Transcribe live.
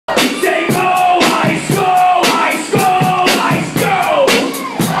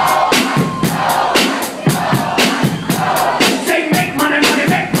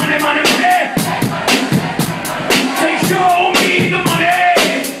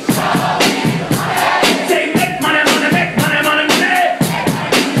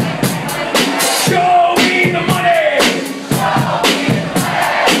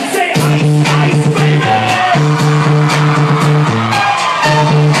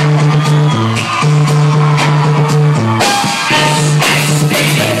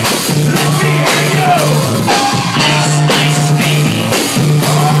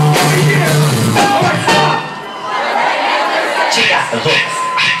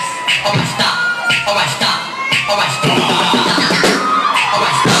Alright, stop. Alright, stop. Alright, stop.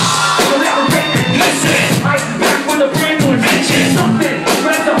 Alright, stop. Listen. I'm back with a brand new invention. Something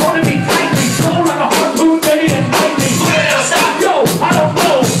grabs a hold of me tightly. Cold like a harpoon, ready to fight me. Stop. Yo, I don't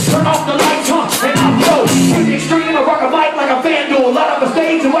know. Turn off the lights, and I'll blow. In the extreme, I rock a mic like a vandal. Light up a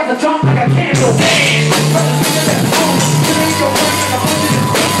stage and wax a chunk like a candle.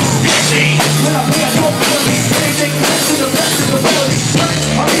 When I play a note, anything less to the best of the ability.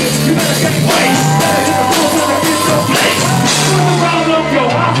 I mean, you better get away. Better hit the floor when there is no place. What's the problem, yo?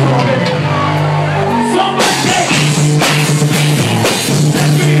 I'll solve it. Somebody say, let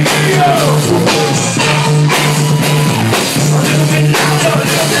me hear you. A little bit louder, a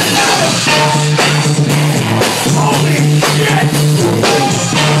little bit louder. Holy shit.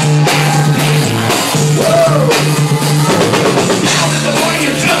 Woo! Now that the morning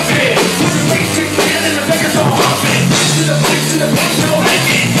is jumping.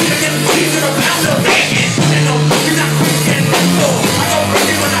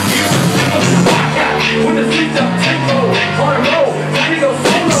 When the streets up tempo, on a roll, I can go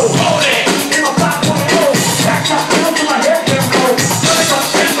solo, hold it, in my 5.0, back top down to my head can go, running up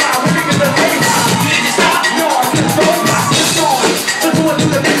 10 miles, living in the daytime. Did you stop? No, I just don't stop, just on, let's do it to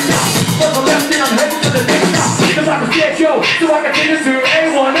the next stop, from the left and I'm heading to the next stop, cause I'm a scared yo, so I can take this to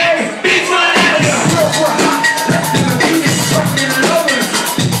A1A, beats my area, real for hot, let's do the music, fucking lovers,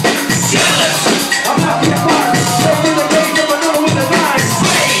 jealous, I'm out here fire, straight in the range of another with the line,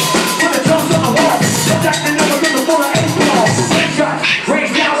 when the drums on the wall, attack the number in the full of A-ball, shots,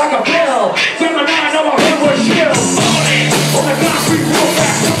 raised down like a bell, from the 9 of my head was chill, on the concrete roll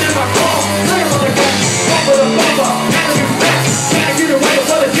back, in my car, slam on the gas, bumper to bumper, handle you back, can't get away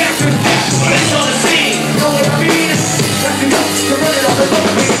with other Jackson's back, but it's on the scene, know what I mean? That's enough to run it off the book,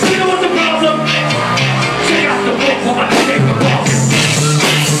 you know what's the problem? Check out the book while I take the ball.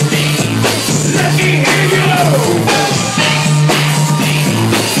 Let me hear you!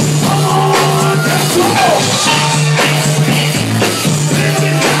 Come on, let's go! Little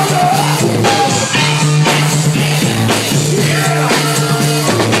bit louder! Yeah!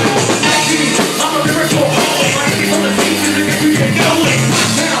 I'm a lyrical poet, like people on the beaches to get you get going.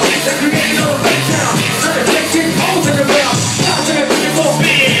 Now, they're creating a fake sound, trying to take your holes in the ground. Now they're gonna put you for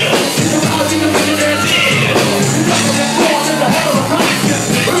real. It's about to the middle of their deal. Like a ball in the hell of a conscience.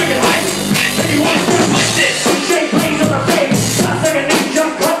 We're making hype. And you wanna step like this? Straight plays on the face. Not second name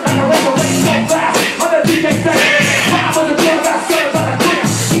jump cut like a rubber blade so fast. Other DJs say, five of the blood got served by the clamp.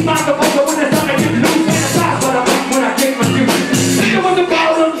 Keep on the buzzer when it's time to get loose and it's fast, but I'm back when I take my juice. Think of what's the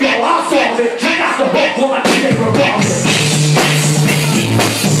problem? Yo, I'll solve it. Check out the hook while I DJ revolve it.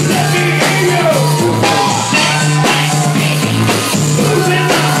 Let me hear you. Who's in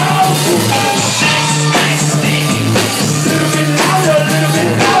the house? Little bit louder, little bit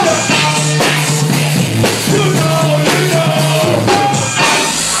louder. You know, you know.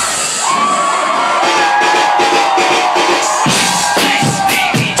 Ice,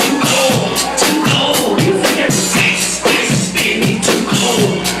 baby, too cold, too cold. You think it's ice, ice, baby, too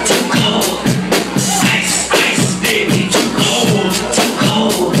cold, too cold. Ice, ice, baby, too cold, too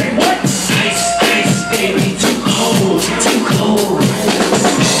cold. Hey, what? Ice, ice, baby, too cold, too cold.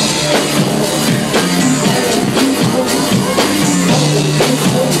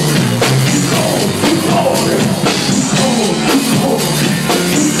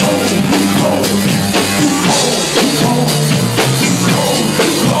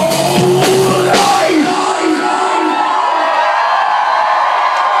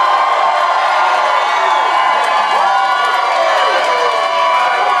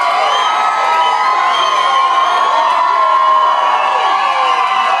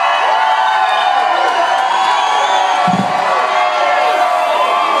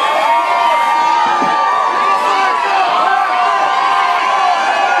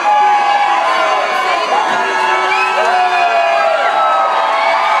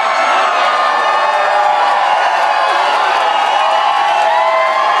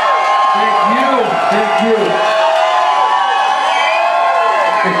 Thank you.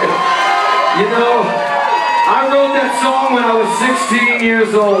 You know, I wrote that song when I was 16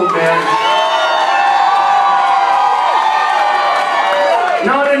 years old, man.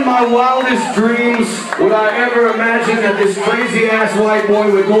 Not in my wildest dreams would I ever imagine that this crazy-ass white boy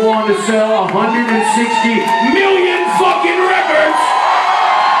would go on to sell 160 million fucking records!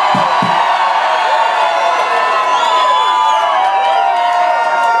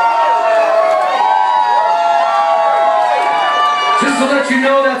 Just to let you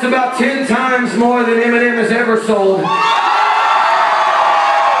know, that's about 10 times more than Eminem has ever sold.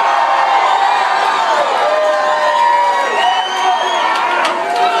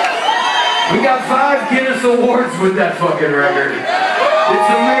 We got 5 Guinness Awards with that fucking record. It's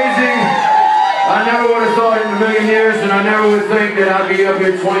amazing. I never would have thought in a million years, and I never would think that I'd be up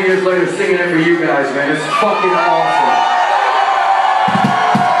here 20 years later singing it for you guys, man. It's fucking awesome.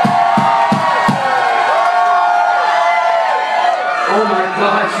 Oh my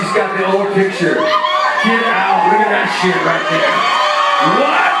God, she's got the old picture. Get out, look at that shit right there.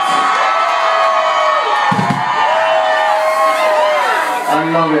 What? I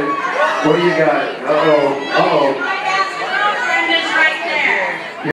love it. What do you got? Uh-oh, uh-oh.